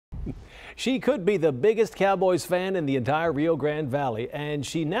She could be the biggest Cowboys fan in the entire Rio Grande Valley, and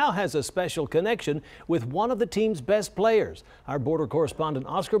she now has a special connection with one of the team's best players. Our border correspondent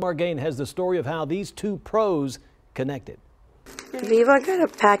Oscar Margain has the story of how these two pros connected. Viva got a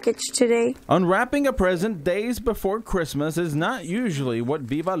package today. Unwrapping a present days before Christmas is not usually what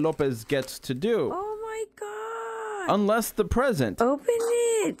Viva Lopez gets to do. Oh my God. Unless the present Open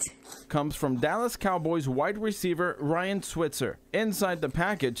it. comes from Dallas Cowboys wide receiver Ryan Switzer. Inside the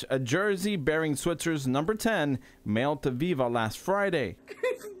package, a jersey bearing Switzer's number 10 mailed to Viva last Friday.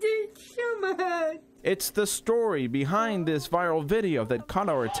 Thanks so much. It's the story behind this viral video that caught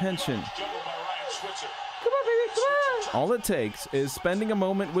our attention. All it takes is spending a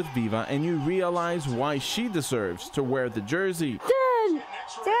moment with Viva and you realize why she deserves to wear the jersey.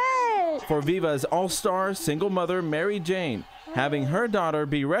 Dad. For Viva's all-star single mother, Mary Jane, having her daughter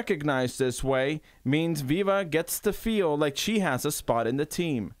be recognized this way means Viva gets to feel like she has a spot in the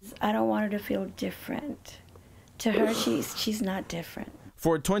team. I don't want her to feel different. To her, she's not different.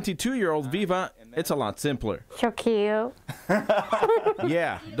 For 22-year-old Viva, it's a lot simpler. So cute.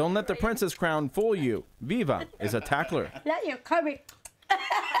 Yeah, don't let the princess crown fool you. Viva is a tackler. Let you come here.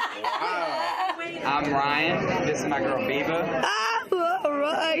 I'm Ryan. This is my girl Viva. All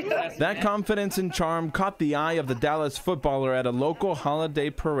right. That confidence and charm caught the eye of the Dallas footballer at a local holiday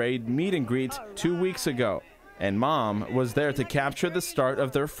parade meet and greet 2 weeks ago. And Mom was there to capture the start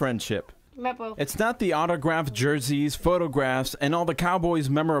of their friendship. It's not the autographed jerseys, photographs, and all the Cowboys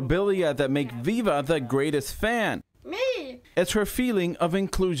memorabilia that make Viva the greatest fan. Me. It's her feeling of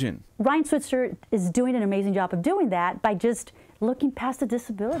inclusion. Ryan Switzer is doing an amazing job of doing that by just looking past the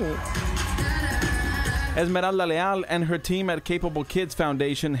disability. Esmeralda Leal and her team at Capable Kids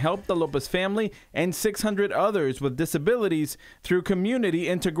Foundation helped the Lopez family and 600 others with disabilities through community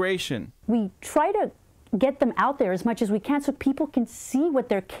integration. We try to get them out there as much as we can so people can see what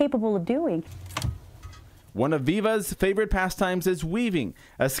they're capable of doing. One of Viva's favorite pastimes is weaving,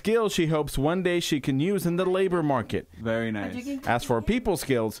 a skill she hopes one day she can use in the labor market. Very nice. As for people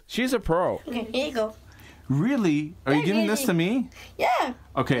skills, she's a pro. Okay, here you go. Really? Are you giving this to me? Yeah.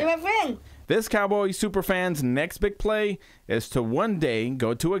 Okay. You're my friend. This Cowboy superfan's next big play is to one day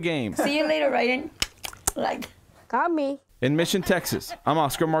go to a game. See you later, Raiden. Like, got me. In Mission, Texas, I'm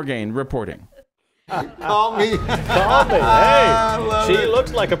Oscar Margain reporting. Call me. Call me. Hey, she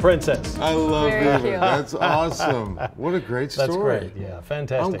looks like a princess. I love it. That's awesome. What a great story. That's great. Yeah,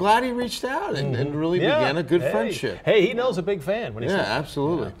 fantastic. I'm glad he reached out and really began a good friendship. Hey, he knows a big fan when he Yeah, says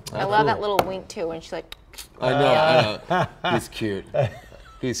absolutely. I love that little wink too when she's like. I know. He's cute.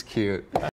 He's cute.